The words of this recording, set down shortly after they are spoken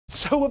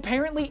So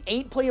apparently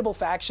 8 playable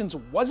factions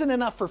wasn't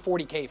enough for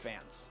 40k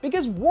fans,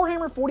 because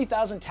Warhammer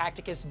 40,000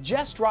 Tacticus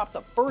just dropped the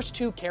first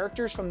 2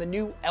 characters from the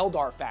new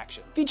Eldar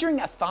faction, featuring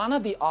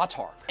Athana the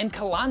Autarch and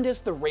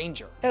Kalandis the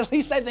Ranger. At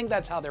least I think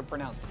that's how they're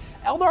pronounced.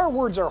 Eldar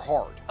words are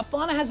hard.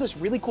 Athana has this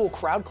really cool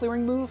crowd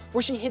clearing move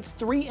where she hits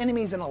 3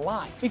 enemies in a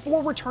line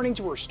before returning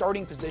to her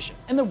starting position.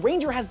 And the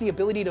Ranger has the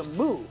ability to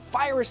move,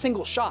 fire a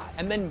single shot,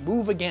 and then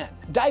move again,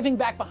 diving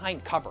back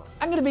behind cover.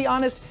 I'm gonna be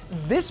honest,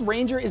 this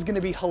Ranger is gonna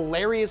be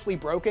hilariously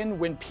broken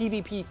when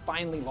PvP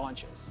finally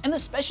launches. And the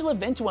special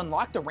event to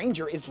unlock the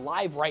Ranger is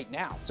live right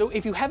now. So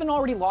if you haven't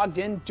already logged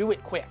in, do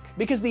it quick,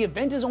 because the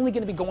event is only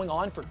gonna be going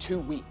on for 2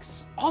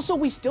 weeks. Also,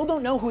 we still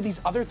don't know who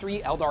these other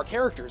 3 Eldar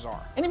characters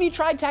are. And have you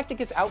tried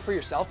Tacticus out for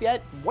yourself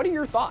yet? What are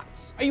your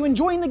thoughts? Are you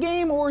enjoying the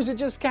game, or is it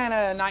just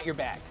kinda not your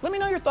bag? Let me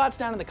know your thoughts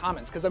down in the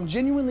comments, because I'm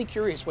genuinely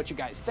curious what you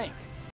guys think.